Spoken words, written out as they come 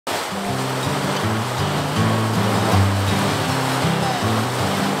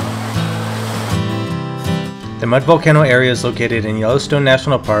The Mud Volcano Area is located in Yellowstone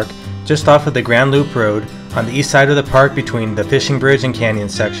National Park, just off of the Grand Loop Road, on the east side of the park between the Fishing Bridge and Canyon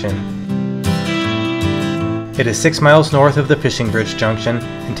section. It is 6 miles north of the Fishing Bridge Junction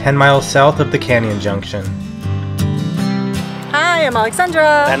and 10 miles south of the Canyon Junction. Hi, I'm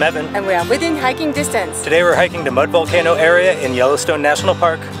Alexandra. I'm Evan. And we are within hiking distance. Today we're hiking the Mud Volcano Area in Yellowstone National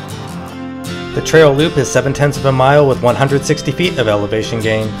Park. The trail loop is 0.7 of a mile with 160 feet of elevation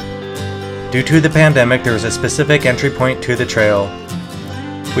gain. Due to the pandemic, there is a specific entry point to the trail.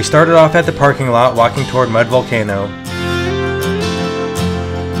 We started off at the parking lot walking toward Mud Volcano.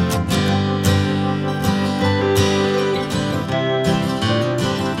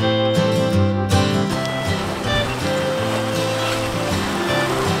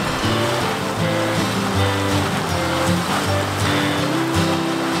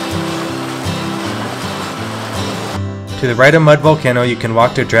 To the right of Mud Volcano, you can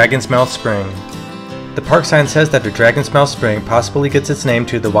walk to Dragon's Mouth Spring. The park sign says that the Dragon's Mouth Spring possibly gets its name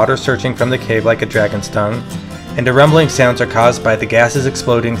to the water surging from the cave like a dragon's tongue, and the rumbling sounds are caused by the gases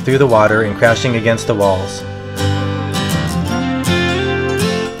exploding through the water and crashing against the walls.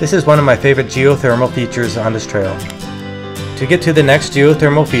 This is one of my favorite geothermal features on this trail. To get to the next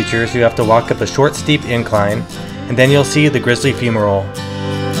geothermal features, you have to walk up a short steep incline, and then you'll see the Grizzly Fumarole.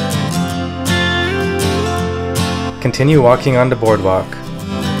 Continue walking on the boardwalk.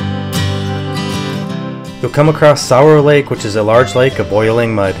 You'll come across Sour Lake, which is a large lake of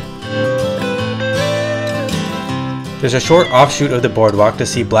boiling mud. There's a short offshoot of the boardwalk to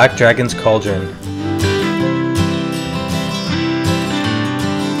see Black Dragon's Cauldron.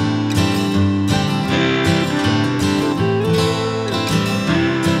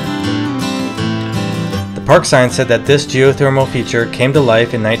 The park sign said that this geothermal feature came to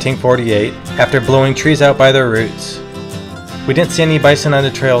life in 1948 after blowing trees out by their roots. We didn't see any bison on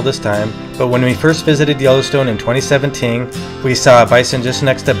the trail this time, but when we first visited Yellowstone in 2017, we saw a bison just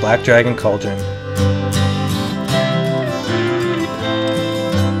next to Black Dragon Cauldron.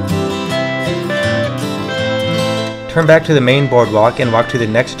 Turn back to the main boardwalk and walk to the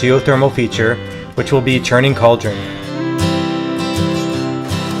next geothermal feature, which will be Churning Caldron.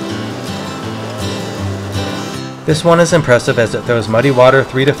 This one is impressive as it throws muddy water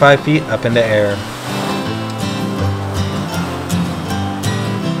 3 to 5 feet up in the air.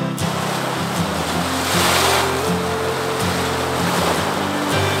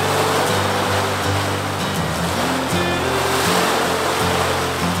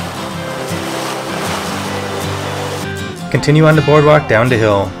 Continue on the boardwalk down the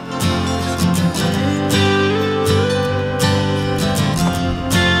hill.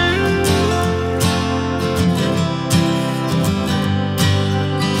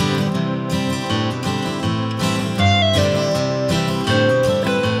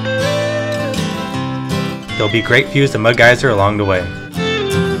 There'll be great views of Mud Geyser along the way.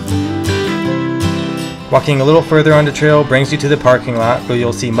 Walking a little further on the trail brings you to the parking lot where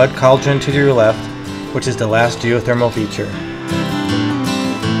you'll see Mud Cauldron to your left, which is the last geothermal feature.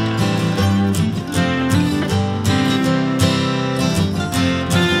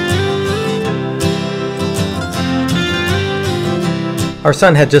 Our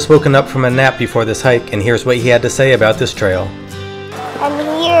son had just woken up from a nap before this hike, and here's what he had to say about this trail. I'm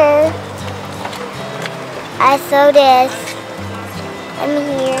here. I saw this. I'm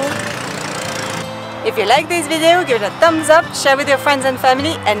here. If you like this video, give it a thumbs up, share with your friends and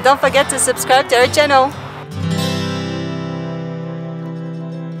family, and don't forget to subscribe to our channel.